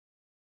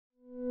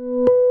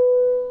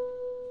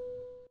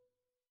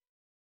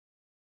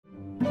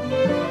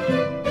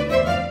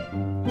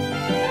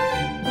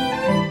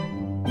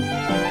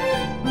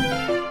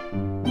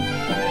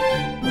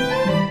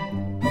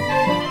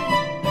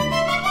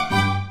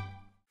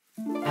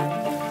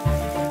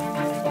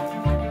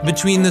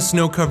Between the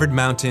snow-covered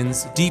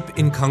mountains, deep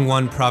in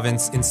Gangwon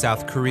province in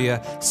South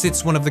Korea,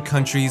 sits one of the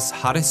country's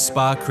hottest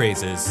spa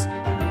crazes.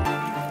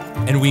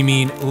 And we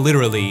mean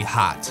literally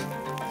hot.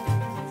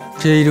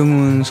 제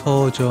이름은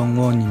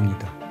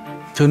서정원입니다.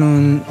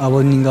 저는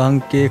아버님과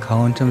함께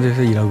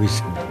강원참사에서 일하고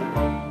있습니다.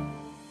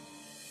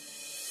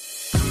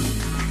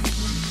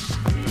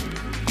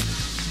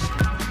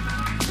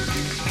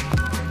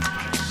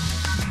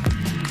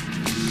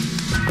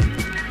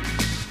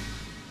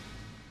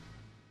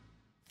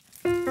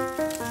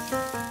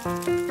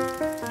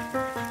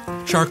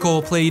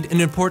 Charcoal played an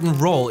important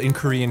role in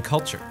Korean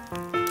culture.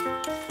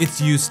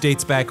 Its use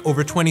dates back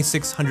over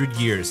 2,600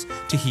 years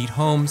to heat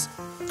homes,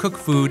 cook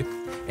food,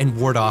 and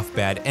ward off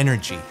bad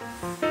energy.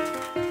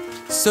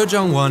 So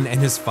Jong-won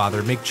and his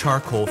father make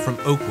charcoal from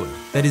oak wood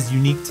that is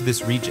unique to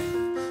this region.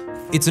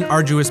 It's an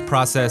arduous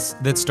process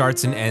that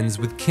starts and ends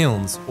with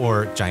kilns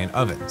or giant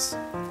ovens.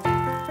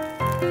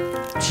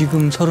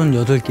 지금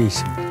 38개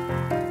있습니다.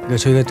 그러니까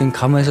저희 같은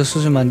가마에서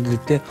수술 만들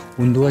때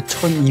온도가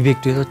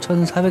 1200도에서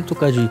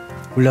 1400도까지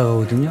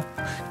올라가거든요.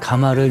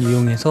 가마를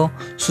이용해서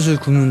수술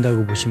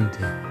굽는다고 보시면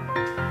돼요.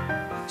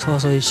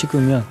 서서히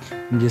식으면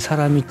이제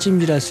사람이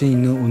찜질할 수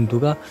있는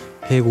온도가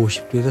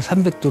 150도에서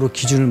 300도로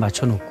기준을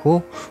맞춰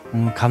놓고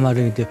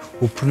가마를 이제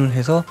오픈을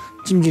해서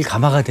찜질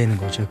가마가 되는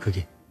거죠,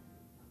 그게.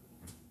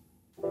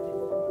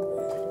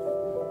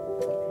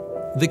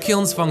 The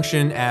kilns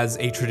function as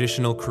a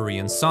traditional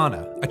Korean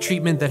sauna, a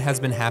treatment that has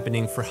been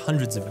happening for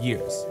hundreds of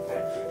years.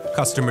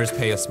 Customers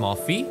pay a small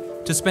fee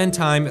to spend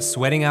time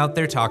sweating out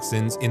their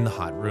toxins in the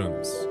hot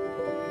rooms.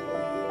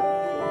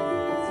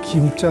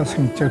 김자,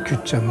 생자,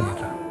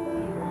 규자입니다.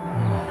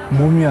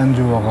 몸이 안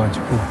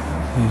좋아가지고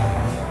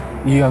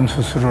이암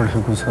수술을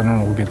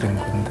하고서는 오게 된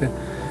건데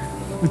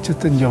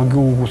어쨌든 여기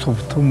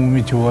오고서부터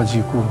몸이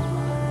좋아지고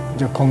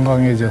이제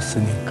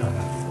건강해졌으니까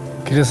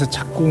그래서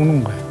자꾸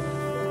오는 거예요.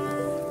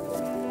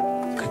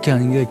 그렇게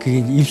하는 게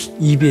그게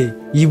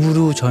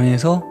입으로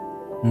전해서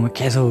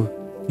계속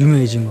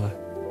유명해진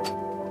거예요.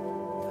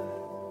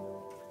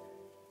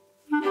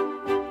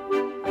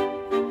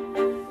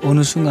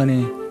 어느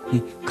순간에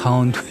이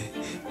강원도의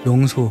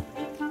명소,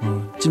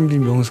 찜질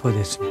명소가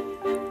됐습니다.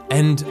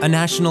 And a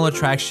national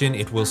attraction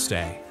it will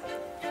stay.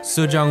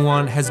 So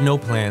Jong-won has no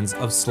plans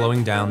of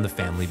slowing down the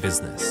family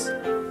business.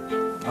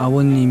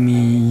 아버님이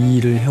이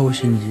일을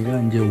해오신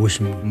지가 이제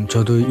 50년,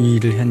 저도 이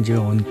일을 한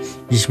지가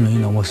 20년이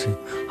넘었어요.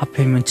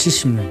 합하면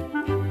 70년.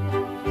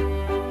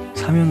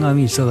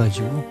 사명감이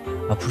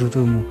있어가지고 앞으로도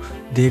뭐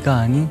내가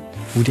아닌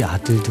우리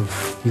아들도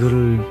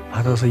이거를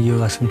받아서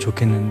이어갔으면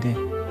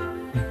좋겠는데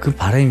그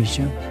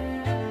바람이죠.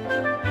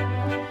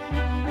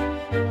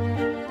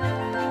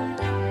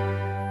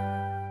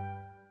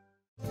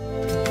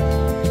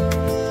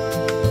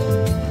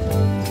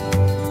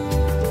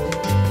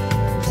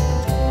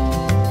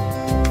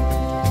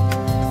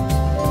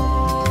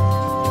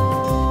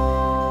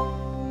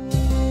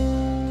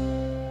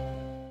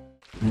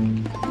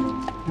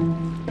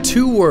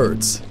 Two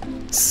words,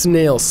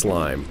 snail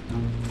slime.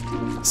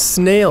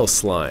 Snail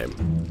slime.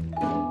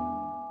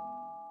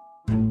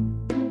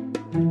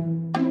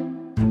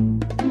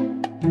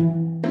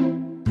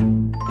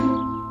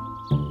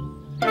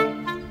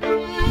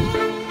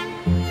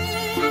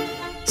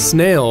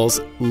 Snails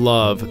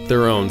love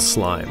their own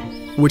slime,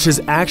 which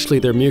is actually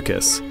their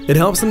mucus. It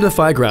helps them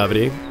defy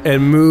gravity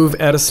and move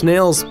at a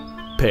snail's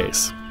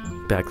pace.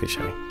 Bad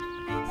cliche.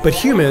 But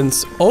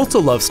humans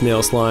also love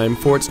snail slime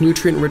for its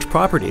nutrient-rich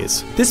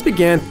properties. This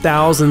began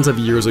thousands of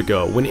years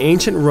ago when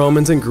ancient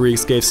Romans and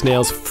Greeks gave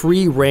snails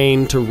free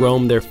rein to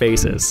roam their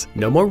faces.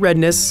 No more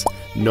redness,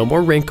 no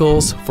more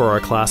wrinkles for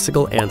our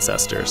classical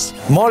ancestors.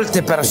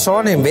 Molte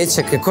persone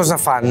invece che cosa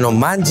fanno?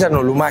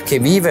 Mangiano lumache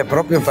vive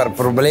proprio per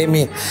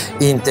problemi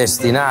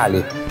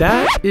intestinali.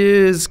 That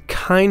is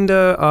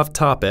kinda off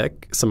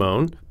topic,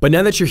 Simone. But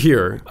now that you're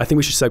here, I think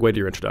we should segue to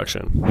your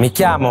introduction. Mi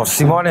chiamo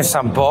Simone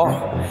Sampo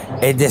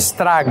ed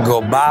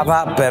estraggo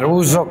bava per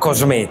uso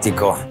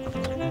cosmetico.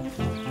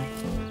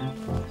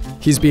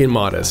 He's being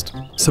modest.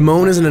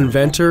 Simone is an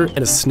inventor and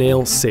a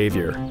snail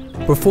savior.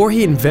 Before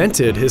he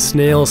invented his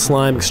snail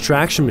slime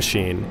extraction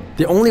machine,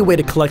 the only way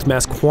to collect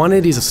mass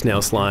quantities of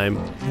snail slime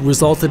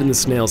resulted in the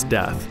snail's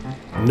death.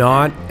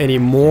 Not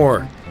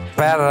anymore.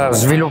 Per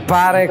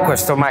sviluppare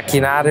questo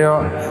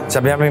macchinario ci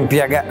abbiamo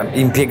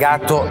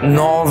impiegato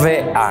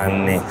 9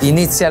 anni.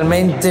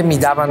 Inizialmente mi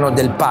davano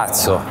del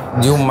pazzo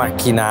di un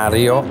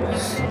macchinario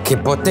che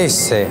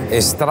potesse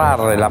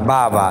estrarre la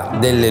bava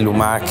delle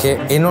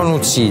lumache e non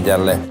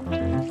ucciderle.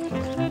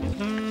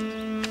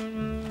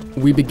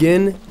 We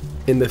begin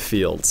in the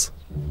fields.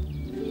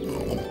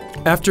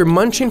 After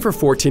munching for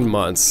 14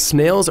 months,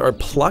 snails are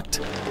plucked,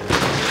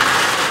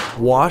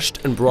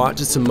 washed, and brought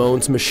to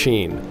Simone's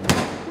machine,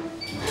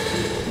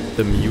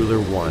 the Mueller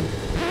 1.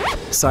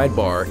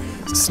 Sidebar,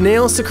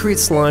 snails secrete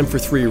slime for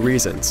 3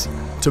 reasons: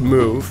 to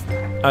move,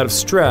 out of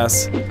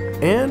stress,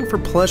 and for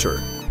pleasure.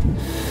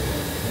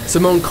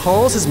 Simone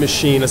calls his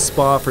machine a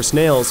spa for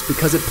snails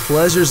because it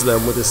pleasures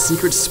them with a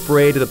secret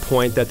spray to the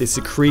point that they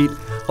secrete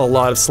a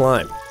lot of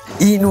slime.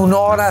 In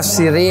un'ora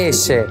si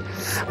riesce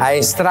a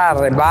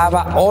estrarre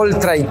bava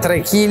oltre i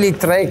 3 kg,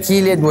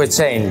 3,2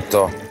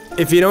 kg.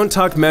 If you don't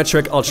talk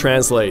metric, I'll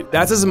translate.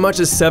 That's as much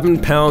as 7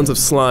 pounds of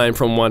slime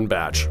from one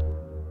batch.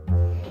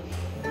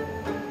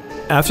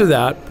 After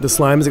that, the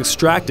slime is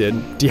extracted,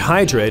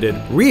 dehydrated,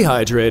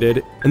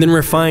 rehydrated, and then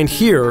refined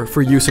here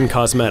for use in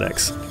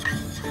cosmetics.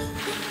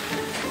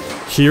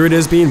 Here it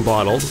is being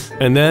bottled,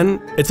 and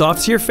then it's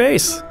off to your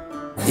face.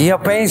 Io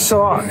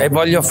penso e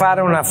voglio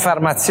fare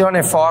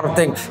un'affermazione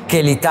forte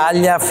che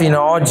l'Italia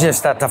fino ad oggi è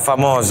stata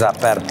famosa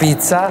per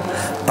pizza,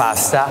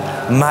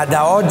 pasta, ma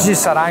da oggi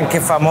sarà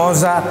anche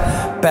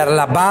famosa per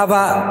la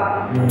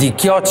bava di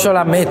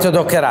chiocciola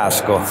metodo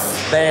Cherasco.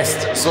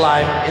 Best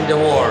slime in the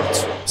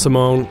world.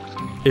 Simone,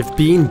 if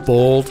being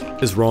bold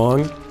is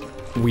wrong,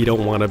 we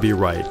don't want to be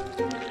right.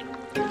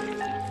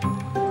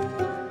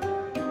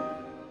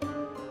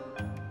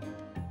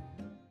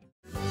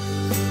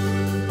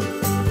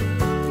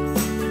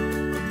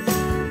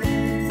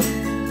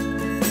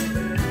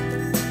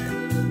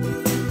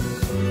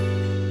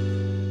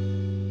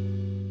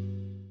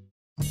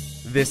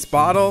 This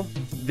bottle,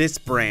 this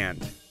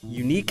brand.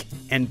 Unique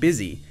and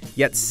busy,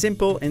 yet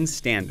simple and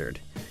standard.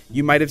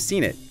 You might have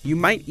seen it. You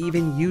might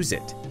even use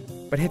it.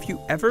 But have you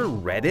ever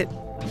read it?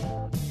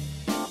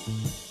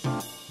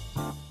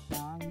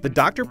 The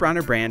Dr.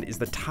 Bronner brand is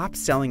the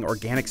top-selling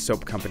organic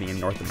soap company in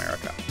North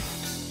America.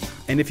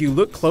 And if you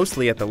look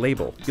closely at the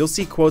label, you'll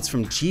see quotes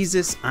from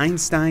Jesus,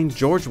 Einstein,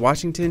 George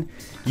Washington,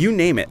 you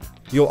name it.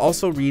 You'll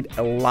also read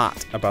a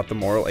lot about the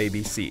moral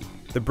ABC,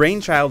 the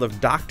brainchild of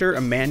Dr.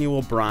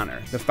 Emanuel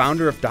Bronner, the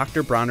founder of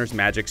Dr. Bronner's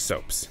Magic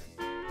Soaps.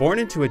 Born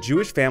into a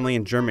Jewish family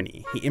in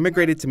Germany, he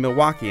immigrated to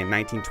Milwaukee in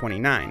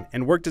 1929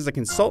 and worked as a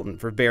consultant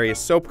for various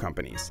soap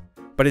companies.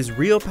 But his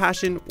real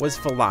passion was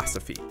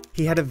philosophy.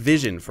 He had a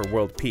vision for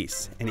world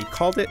peace, and he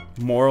called it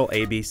Moral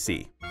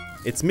ABC.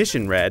 Its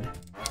mission read,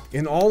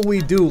 "In all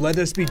we do, let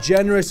us be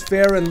generous,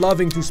 fair, and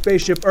loving to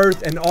Spaceship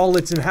Earth and all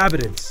its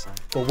inhabitants.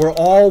 For we're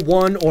all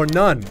one or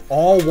none,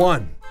 all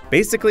one."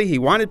 Basically, he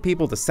wanted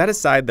people to set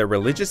aside their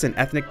religious and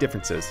ethnic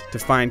differences to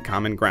find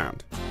common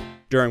ground.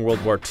 During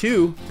World War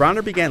II,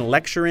 Bronner began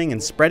lecturing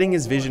and spreading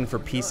his vision for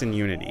peace and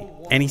unity,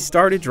 and he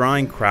started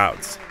drawing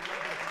crowds.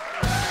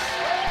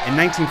 In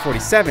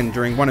 1947,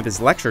 during one of his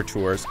lecture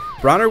tours,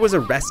 Bronner was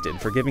arrested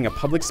for giving a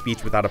public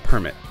speech without a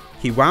permit.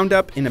 He wound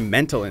up in a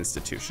mental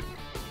institution.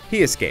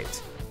 He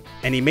escaped,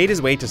 and he made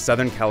his way to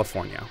Southern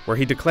California, where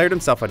he declared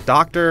himself a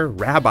doctor,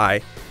 rabbi,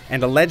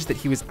 and alleged that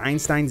he was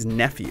Einstein's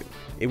nephew.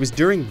 It was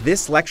during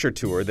this lecture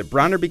tour that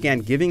Bronner began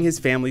giving his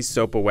family's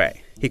soap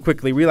away. He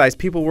quickly realized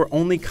people were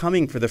only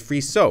coming for the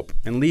free soap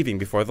and leaving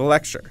before the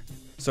lecture.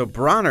 So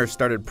Bronner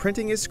started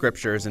printing his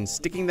scriptures and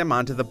sticking them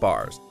onto the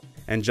bars.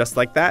 And just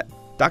like that,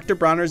 Dr.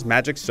 Bronner's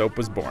Magic Soap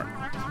was born.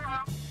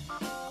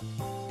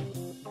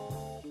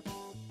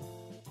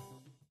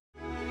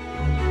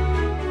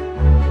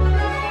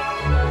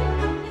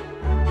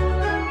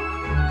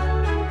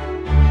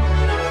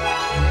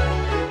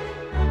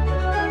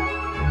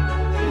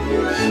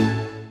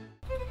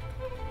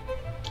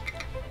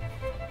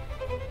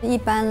一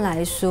般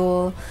来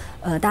说，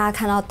大家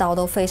看到刀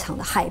都非常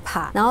的害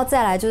怕，然后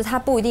再来就是他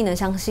不一定能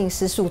相信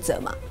施术者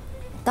嘛。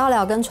刀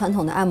疗跟传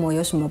统的按摩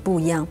有什么不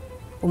一样？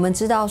我们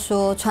知道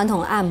说传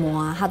统的按摩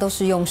啊，它都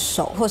是用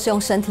手或是用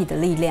身体的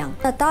力量。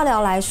那刀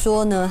疗来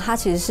说呢，它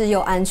其实是又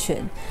安全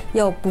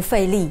又不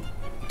费力，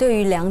对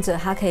于两者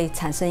它可以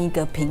产生一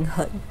个平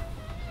衡。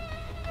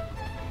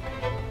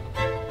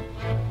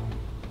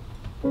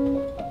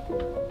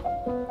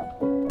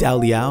Dao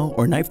Liao,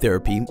 or knife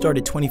therapy,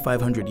 started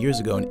 2,500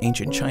 years ago in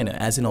ancient China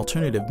as an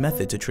alternative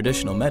method to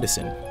traditional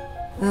medicine.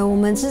 我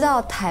们知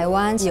道台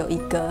湾有一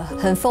个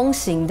很风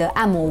行的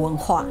按摩文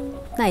化，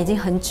那已经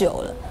很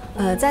久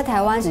了。在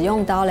台湾使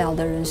用刀疗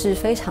的人是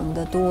非常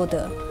的多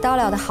的。刀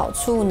疗的好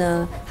处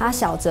呢，它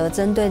小则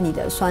针对你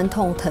的酸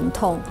痛、疼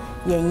痛、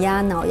眼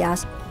压、脑压。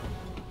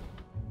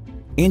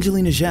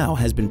Angelina Zhao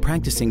has been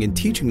practicing and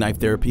teaching knife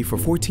therapy for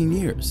 14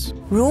 years.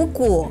 如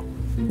果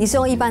你是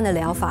用一般的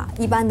疗法，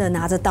一般的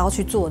拿着刀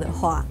去做的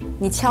话，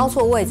你敲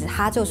错位置，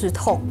它就是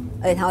痛，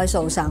而且它会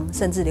受伤，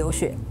甚至流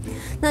血。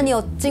那你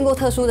有经过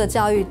特殊的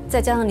教育，再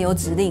加上你有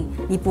指令，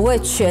你不会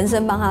全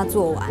身帮他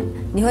做完，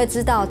你会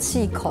知道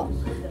气孔，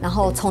然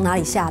后从哪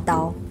里下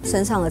刀，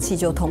身上的气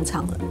就通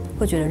畅了，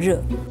会觉得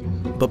热。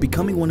But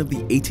becoming one of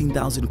the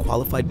 18,000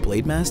 qualified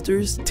blade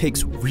masters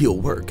takes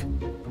real work.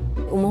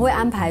 我们会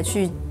安排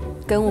去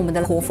跟我们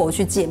的活佛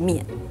去见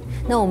面。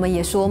那我们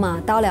也说嘛，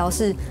刀疗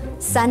是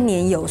3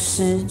年有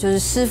师，就是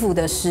师傅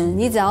的师。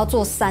你只要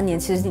做3年，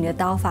其实你的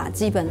刀法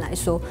基本来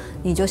说，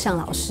你就像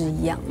老师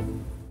一样。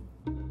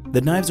The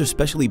knives are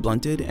specially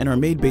blunted and are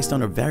made based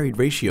on a varied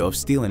ratio of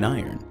steel and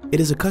iron. It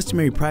is a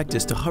customary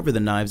practice to hover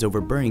the knives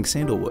over burning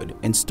sandalwood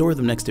and store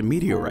them next to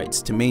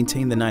meteorites to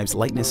maintain the knive's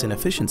lightness and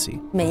efficiency.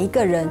 每一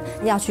个人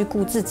要去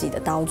顾自己的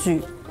刀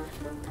具，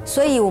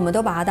所以我们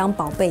都把它当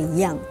宝贝一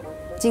样，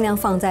尽量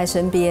放在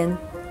身边，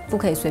不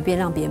可以随便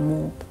让别人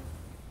摸。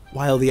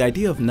While the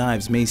idea of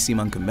knives may seem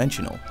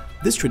unconventional,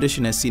 this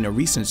tradition has seen a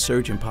recent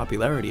surge in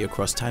popularity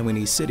across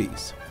Taiwanese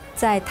cities.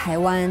 在台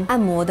湾按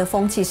摩的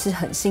风气是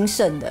很兴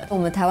盛的，我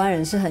们台湾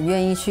人是很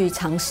愿意去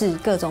尝试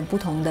各种不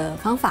同的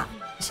方法。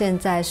现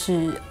在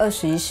是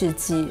21世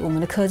纪，我们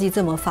的科技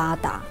这么发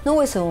达，那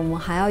为什么我们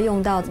还要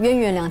用到渊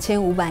源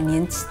2500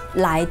年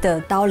来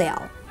的刀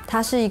疗？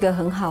它是一个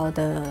很好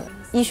的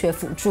医学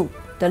辅助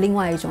的另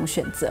外一种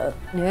选择。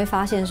你会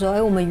发现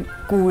说，我们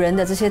古人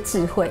的这些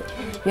智慧，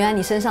原来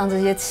你身上这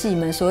些气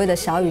门，所谓的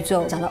小宇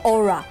宙，讲的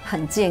aura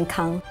很健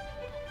康。